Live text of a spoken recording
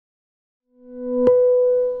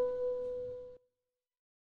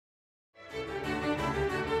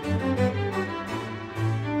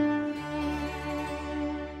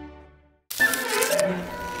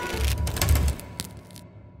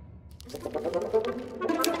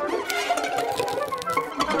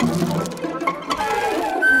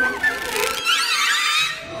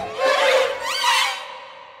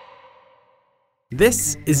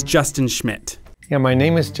This is Justin Schmidt. Yeah, my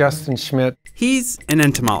name is Justin Schmidt. He's an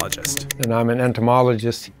entomologist. And I'm an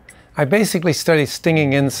entomologist. I basically study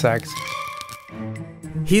stinging insects.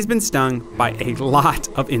 He's been stung by a lot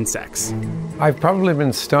of insects. I've probably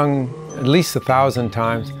been stung at least 1,000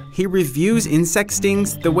 times. He reviews insect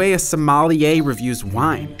stings the way a sommelier reviews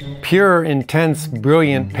wine. Pure, intense,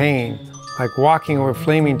 brilliant pain, like walking over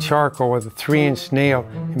flaming charcoal with a 3-inch nail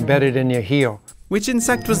embedded in your heel. Which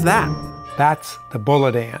insect was that? That's the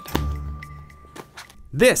bullet ant.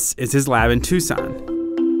 This is his lab in Tucson.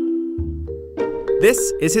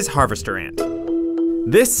 This is his harvester ant.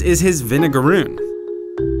 This is his vinegaroon.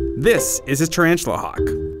 This is his tarantula hawk.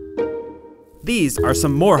 These are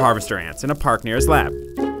some more harvester ants in a park near his lab.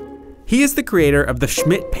 He is the creator of the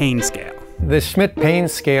Schmidt pain scale. The Schmidt pain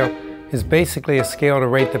scale is basically a scale to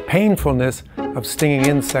rate the painfulness of stinging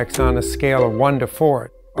insects on a scale of 1 to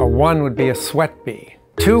 4. A 1 would be a sweat bee.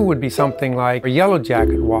 2 would be something like a yellow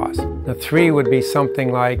jacket wasp. A 3 would be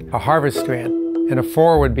something like a harvester ant. And a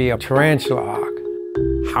 4 would be a tarantula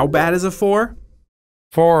hawk. How bad is a 4?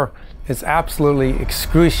 4 is absolutely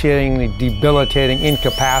excruciatingly debilitating,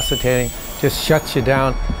 incapacitating, just shuts you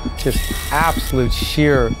down, just absolute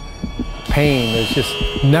sheer pain. There's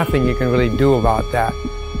just nothing you can really do about that.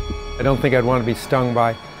 I don't think I'd want to be stung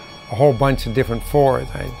by a whole bunch of different 4s.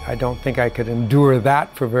 I don't think I could endure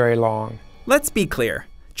that for very long. Let's be clear.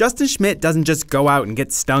 Justin Schmidt doesn't just go out and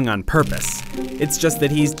get stung on purpose. It's just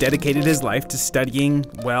that he's dedicated his life to studying,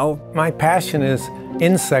 well... My passion is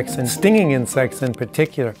insects, and stinging insects in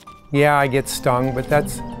particular. Yeah, I get stung, but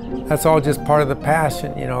that's all just part of the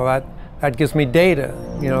passion. You know, that gives me data.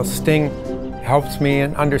 You know, sting helps me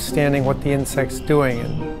in understanding what the insect's doing.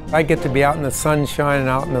 And I get to be out in the sunshine and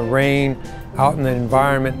out in the rain, out in the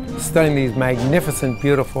environment, studying these magnificent,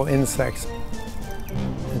 beautiful insects.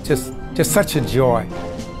 It's just such a joy.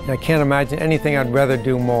 I can't imagine anything I'd rather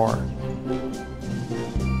do more.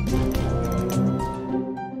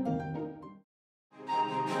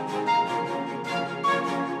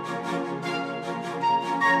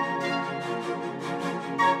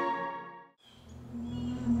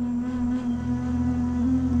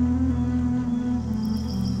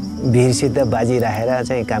 भिरसित बाजी राखेर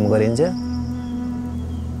चाहिँ काम गरिन्छ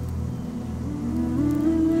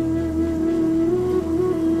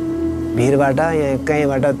भिरबाट या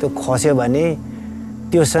कहीँबाट त्यो खस्यो भने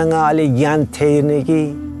त्योसँग अलि ज्ञान थिएन कि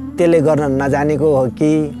त्यसले गर्न नजानेको हो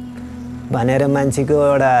कि भनेर मान्छेको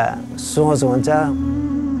एउटा सोच हुन्छ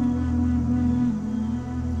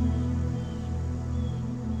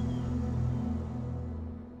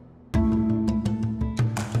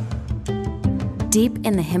Deep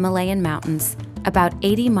in the Himalayan mountains, about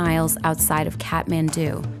 80 miles outside of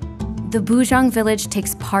Kathmandu, the Bujang village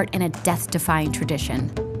takes part in a death-defying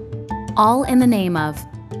tradition, all in the name of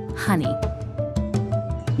honey.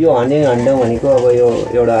 यो हनी हण्ड भनेको अब यो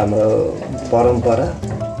एउटा हाम्रो परम्परा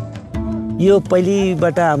यो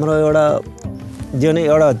पहिलेबाट हाम्रो एउटा जुन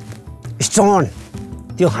एउटा स्टोन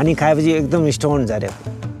त्यो हनी खाएपछि एकदम stone झर्यो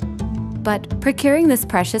But procuring this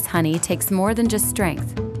precious honey takes more than just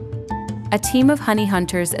strength. A team of honey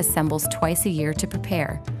hunters assembles twice a year to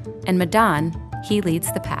prepare, and Madan, he leads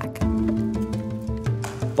the pack.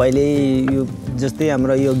 पहिले यो जस्तै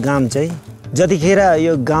हाम्रो यो गाम चाहिँ जतिखेर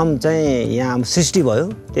यो गाम चाहिँ यहाँ सृष्टि भयो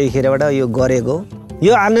त्यतिखेरबाट यो गरेको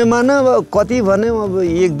यो आनेमा न कति भने अब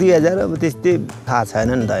 1-2 हजार अब त्यस्तै थाहा छैन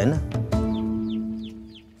नि त हैन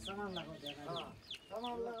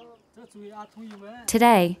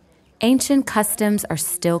Today, ancient customs are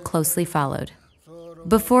still closely followed.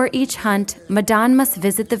 Before each hunt, Madan must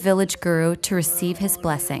visit the village guru to receive his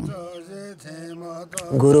blessing.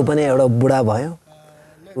 गुरु पनि एउटा बुढा भयो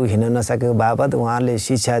उ हिँड्न नसकेको बापत उहाँले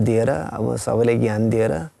शिक्षा दिएर अब सबैले ज्ञान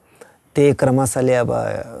दिएर त्यही क्रमशले अब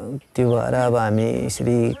त्यो भएर अब हामी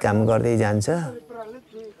यसरी काम गर्दै जान्छ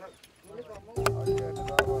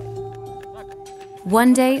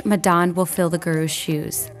One day, Madan will fill the guru's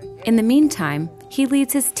shoes. In the meantime, he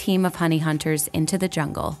leads his team of honey hunters into the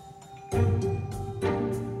jungle.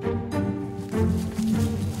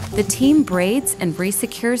 The team braids and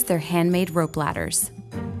resecures their handmade rope ladders.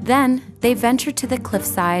 Then, they venture to the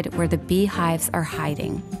cliffside where the beehives are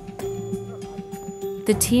hiding.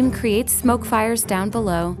 The team creates smoke fires down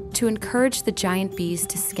below to encourage the giant bees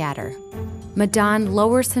to scatter. Madan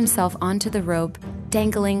lowers himself onto the rope,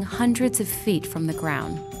 dangling hundreds of feet from the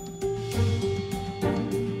ground.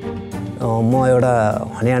 म एउटा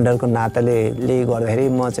हनी हन्टरको नाताले गर्दाखेरि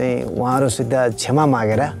म चाहिँ उहाँहरुसित क्षमा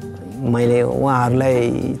मागेर मैले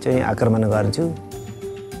उहाँहरूलाई चाहिँ आक्रमण गर्छु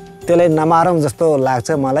त्यसलाई नमारौँ जस्तो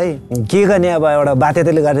लाग्छ मलाई के गर्ने अब एउटा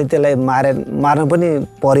बाध्यताले गर्दा त्यसलाई मार्न पनि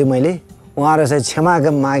पर्यो मैले उहाँहरू चाहिँ क्षमा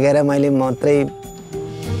मागेर मैले मात्रै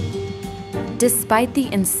Despite the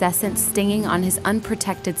incessant stinging on his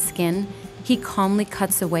unprotected skin, he calmly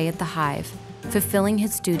cuts away at the hive, fulfilling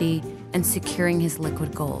his duty and securing his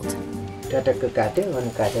liquid gold. टटक्क काट्यो अनि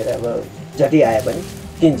काटेर अब जति आए पनि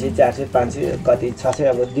 300 400 500 कति 600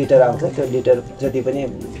 अब लिटर आउँछ त्यो लिटर जति पनि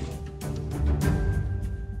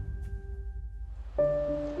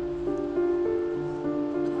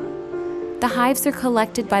The hives are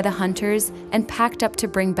collected by the hunters and packed up to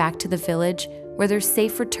bring back to the village, where their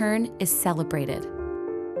safe return is celebrated.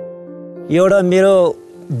 एउटा मेरो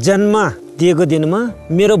जन्म दिएको दिनमा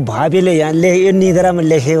मेरो भाबीले यहाँ यो निद्रामा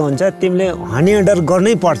लेखेको हुन्छ तिमीले हनी हन्टर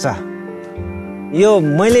गर्नै पर्छ यो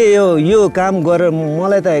मैले यो काम गरेर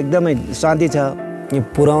मलाई त एकदमै शान्ति छ यो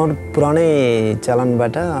पुरानै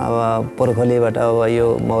चलनबाट अब पुर्खौलीबाट अब यो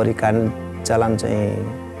मौरी कान चलन चाहिँ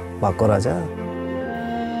भएको रहेछ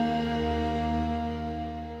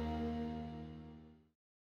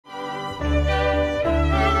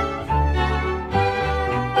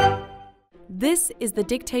This is the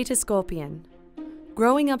dictator scorpion.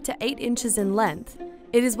 Growing up to 8 inches in length,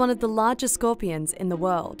 it is one of the largest scorpions in the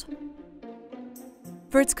world.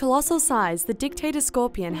 For its colossal size, the dictator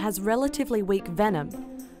scorpion has relatively weak venom,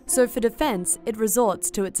 so for defense, it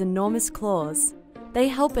resorts to its enormous claws. They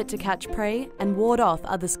help it to catch prey and ward off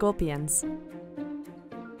other scorpions.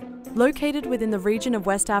 Located within the region of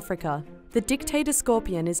West Africa, the dictator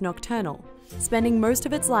scorpion is nocturnal, spending most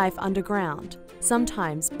of its life underground,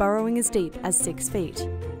 sometimes burrowing as deep as 6 feet.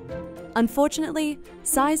 Unfortunately,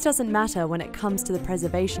 size doesn't matter when it comes to the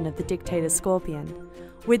preservation of the dictator scorpion.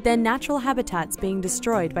 With their natural habitats being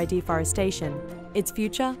destroyed by deforestation, its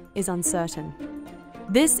future is uncertain.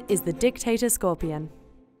 This is the dictator scorpion.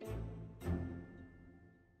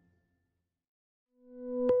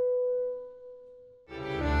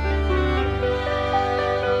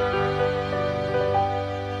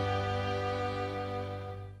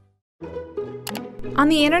 On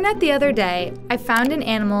the internet the other day, I found an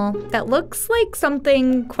animal that looks like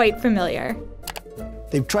something quite familiar.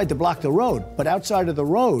 They've tried to block the road, but outside of the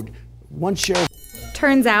road, one sheriff...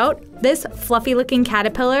 Turns out, this fluffy-looking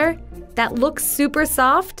caterpillar that looks super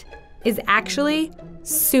soft is actually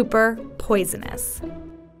super poisonous.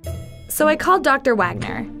 So I called Dr.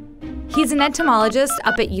 Wagner. He's an entomologist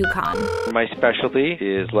up at UConn. My specialty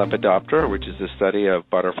is Lepidoptera, which is the study of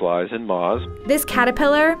butterflies and moths. This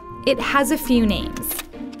caterpillar, it has a few names.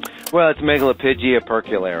 Well, it's Megalopygia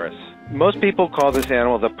percularis. Most people call this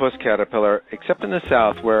animal the puss caterpillar, except in the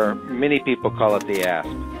south where many people call it the asp.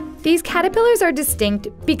 These caterpillars are distinct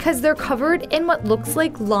because they're covered in what looks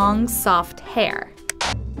like long, soft hair.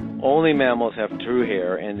 Only mammals have true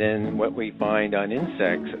hair, and then what we find on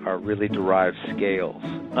insects are really derived scales.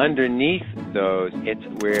 Underneath those, it's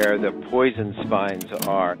where the poison spines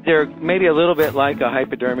are. They're maybe a little bit like a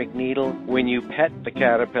hypodermic needle. When you pet the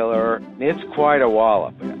caterpillar, it's quite a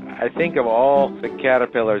wallop. I think of all the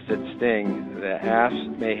caterpillars that sting, the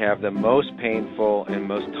asps may have the most painful and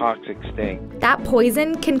most toxic sting. That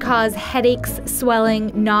poison can cause headaches,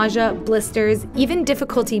 swelling, nausea, blisters, even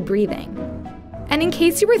difficulty breathing. And in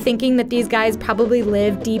case you were thinking that these guys probably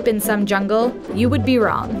live deep in some jungle, you would be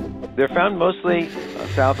wrong. They're found mostly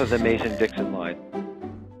south of the Mason-Dixon line.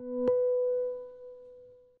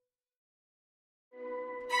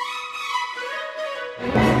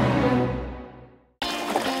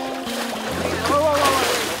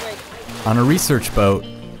 On a research boat,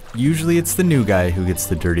 usually it's the new guy who gets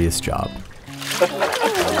the dirtiest job. You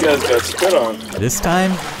guys got spit on. This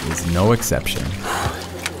time is no exception.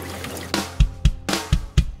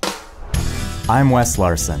 I'm Wes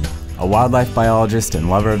Larson, a wildlife biologist and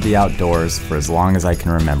lover of the outdoors for as long as I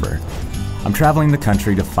can remember. I'm traveling the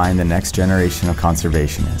country to find the next generation of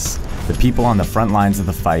conservationists, the people on the front lines of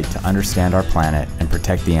the fight to understand our planet and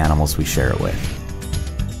protect the animals we share it with.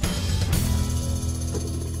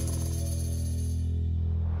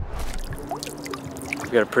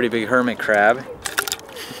 We got a pretty big hermit crab.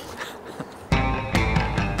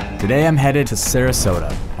 Today I'm headed to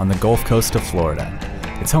Sarasota on the Gulf Coast of Florida.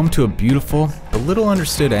 It's home to a beautiful but little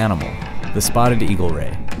understood animal, the spotted eagle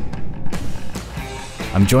ray.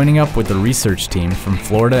 I'm joining up with the research team from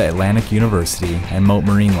Florida Atlantic University and Mote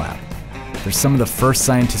Marine Lab. They're some of the first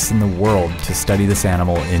scientists in the world to study this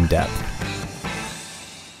animal in depth.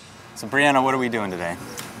 So Brianna, what are we doing today?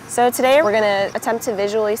 So today we're going to attempt to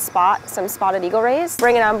visually spot some spotted eagle rays,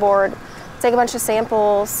 bring it on board, take a bunch of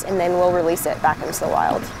samples, and then we'll release it back into the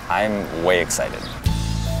wild. I'm way excited.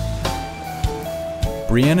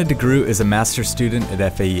 Brianna DeGroot is a master's student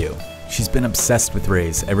at FAU. She's been obsessed with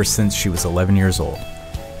rays ever since she was 11 years old,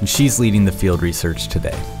 and she's leading the field research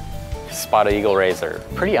today. Spotted eagle rays are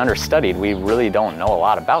pretty understudied. We really don't know a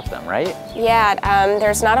lot about them, right? Yeah,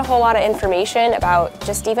 there's not a whole lot of information about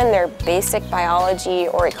just even their basic biology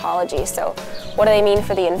or ecology. So what do they mean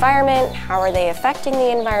for the environment? How are they affecting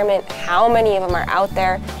the environment? How many of them are out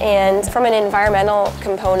there? And from an environmental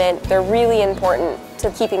component, they're really important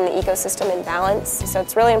to keeping the ecosystem in balance. So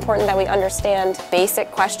it's really important that we understand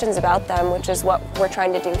basic questions about them, which is what we're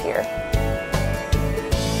trying to do here.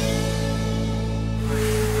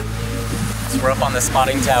 We're up on the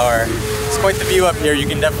spotting tower. It's quite the view up here. You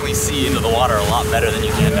can definitely see into the water a lot better than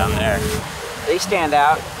you can down there. They stand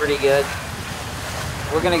out pretty good.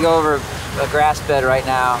 We're gonna go over a grass bed right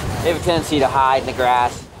now. They have a tendency to hide in the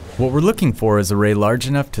grass. What we're looking for is a ray large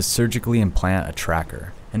enough to surgically implant a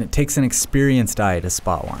tracker, and it takes an experienced eye to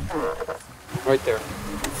spot one. Right there.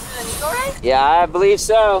 Yeah, I believe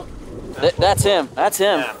so. That's him. That's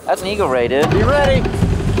him. Yeah. That's an eagle ray, dude. You ready?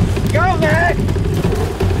 Go, Mac!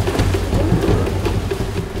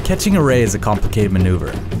 Catching a ray is a complicated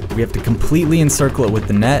maneuver. We have to completely encircle it with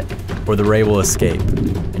the net, or the ray will escape,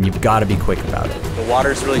 and you've got to be quick about it. The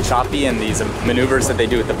water's really choppy, and these maneuvers that they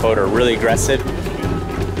do with the boat are really aggressive.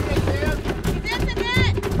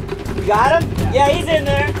 You got him? Yeah, he's in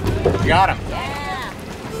there. You got him. Yeah.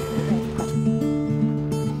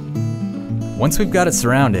 Once we've got it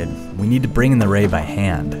surrounded, we need to bring in the ray by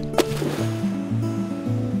hand.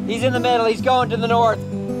 He's in the middle. He's going to the north.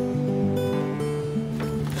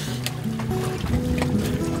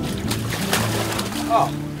 Oh,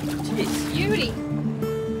 jeez. Beauty.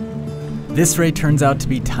 This ray turns out to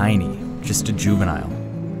be tiny, just a juvenile.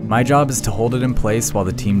 My job is to hold it in place while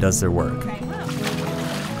the team does their work.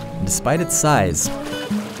 And despite its size,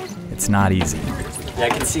 it's not easy. Yeah, I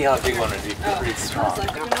can see how a big one would be pretty strong.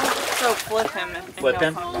 So flip him. Flip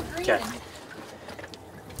him? Okay.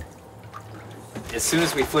 As soon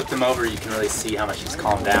as we flipped him over, you can really see how much he's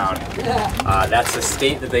calmed down. That's a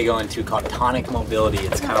state that they go into called tonic mobility.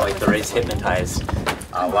 It's kind of like the ray's hypnotized.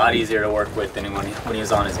 A lot easier to work with than when he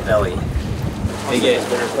was on his belly. They get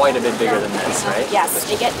quite a bit bigger than this, right? Yes,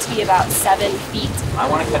 they get to be about 7 feet. I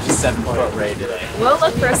want to catch a 7-foot ray today. We'll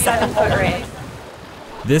look for a 7-foot ray.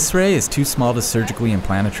 This ray is too small to surgically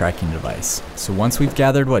implant a tracking device. So once we've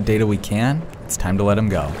gathered what data we can, it's time to let him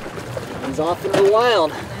go. He's off into the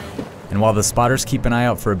wild. And while the spotters keep an eye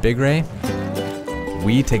out for a big ray,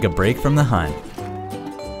 we take a break from the hunt.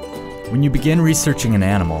 When you begin researching an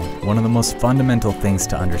animal, one of the most fundamental things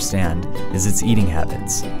to understand is its eating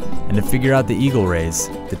habits. And to figure out the eagle rays,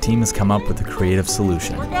 the team has come up with a creative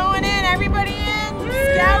solution. We're going in, everybody in!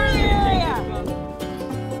 Scour the area!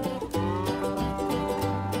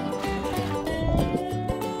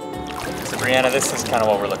 So Brianna, this is kind of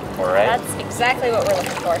what we're looking for, right? That's exactly what we're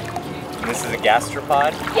looking for. And this is a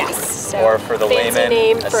gastropod? Yes. So or for the fancy layman,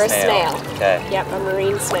 name for a snail. Okay. Yep, a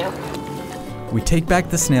marine snail. We take back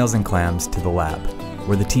the snails and clams to the lab,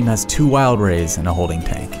 where the team has 2 wild rays in a holding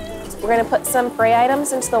tank. We're going to put some prey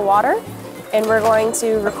items into the water, and we're going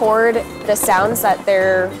to record the sounds that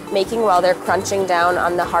they're making while they're crunching down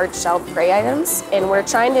on the hard-shelled prey items. And we're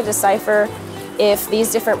trying to decipher if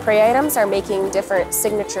these different prey items are making different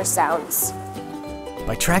signature sounds.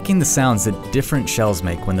 By tracking the sounds that different shells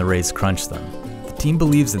make when the rays crunch them, the team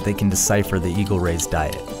believes that they can decipher the eagle ray's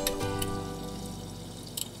diet.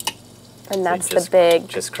 And that's the big...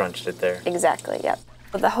 Just crunched it there. Exactly, yep.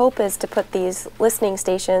 The hope is to put these listening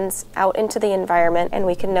stations out into the environment, and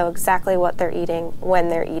we can know exactly what they're eating, when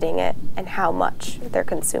they're eating it, and how much they're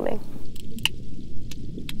consuming.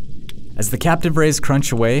 As the captive rays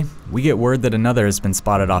crunch away, we get word that another has been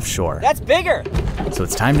spotted offshore. That's bigger! So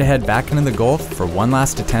it's time to head back into the Gulf for one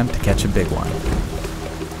last attempt to catch a big one.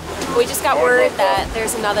 We just got word that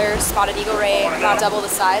there's another spotted eagle ray about double the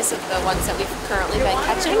size of the ones that we've currently been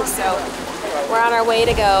catching, so we're on our way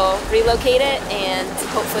to go relocate it, and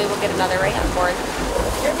hopefully we'll get another ray on board.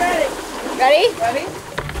 Get ready! Ready? Ready?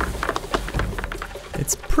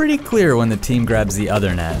 It's pretty clear when the team grabs the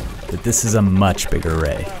other net that this is a much bigger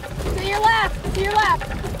ray. To your left! To your left!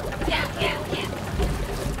 Yeah.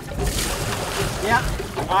 Yeah.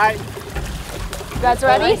 All right. You guys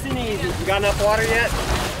ready? Nice and easy. You got enough water yet?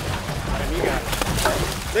 You got it.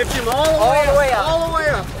 Lift him all the way up. All the way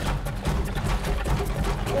up.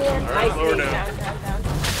 And All right, lower down. Down.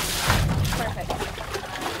 Perfect.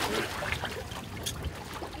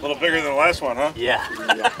 A little bigger than the last one, huh? Yeah,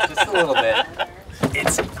 just a little bit.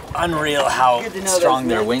 It's unreal how strong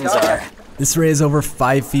their wings are. This ray is over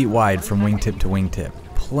 5 feet wide from wingtip to wingtip.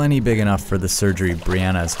 Plenty big enough for the surgery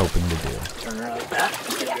Brianna is hoping to do.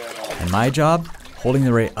 And my job? holding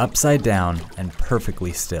the ray upside down and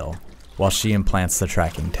perfectly still, while she implants the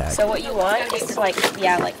tracking tag. So what you want is to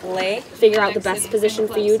lay, figure out the best position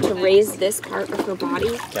for you to raise this part of her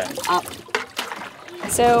body up.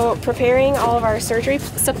 So preparing all of our surgery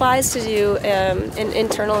supplies to do an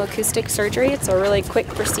internal acoustic surgery. It's a really quick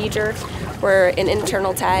procedure where an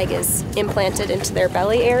internal tag is implanted into their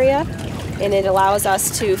belly area, and it allows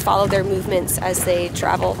us to follow their movements as they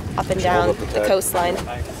travel up and down the coastline.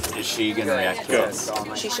 Is she going to react to this?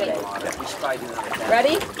 She shouldn't.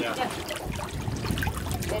 Ready? Yeah.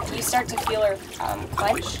 If you start to feel her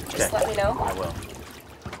clench, just let me know. I will.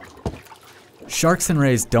 Sharks and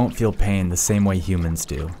rays don't feel pain the same way humans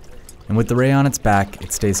do. And with the ray on its back,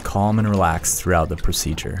 it stays calm and relaxed throughout the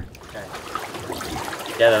procedure. Okay.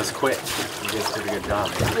 Yeah, that was quick. You guys did a good job.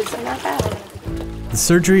 It's not bad. The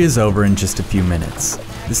surgery is over in just a few minutes.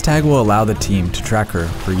 This tag will allow the team to track her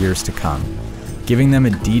for years to come, giving them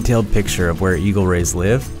a detailed picture of where eagle rays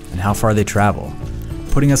live and how far they travel,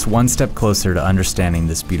 putting us one step closer to understanding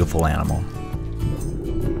this beautiful animal.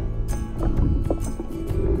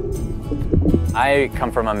 I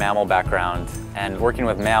come from a mammal background, and working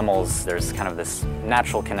with mammals, there's kind of this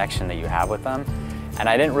natural connection that you have with them. And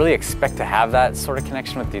I didn't really expect to have that sort of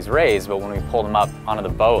connection with these rays, but when we pulled them up onto the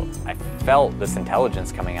boat, I felt this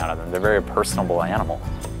intelligence coming out of them. They're a very personable animal.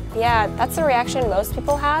 Yeah, that's the reaction most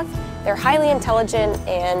people have. They're highly intelligent,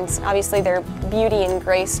 and obviously their beauty and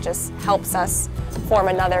grace just helps us form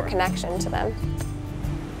another connection to them.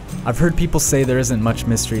 I've heard people say there isn't much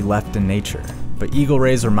mystery left in nature, but eagle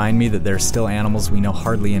rays remind me that there are still animals we know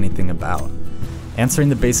hardly anything about. Answering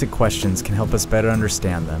the basic questions can help us better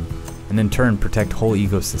understand them, and in turn protect whole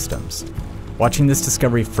ecosystems. Watching this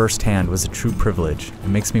discovery firsthand was a true privilege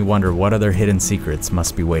and makes me wonder what other hidden secrets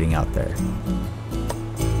must be waiting out there.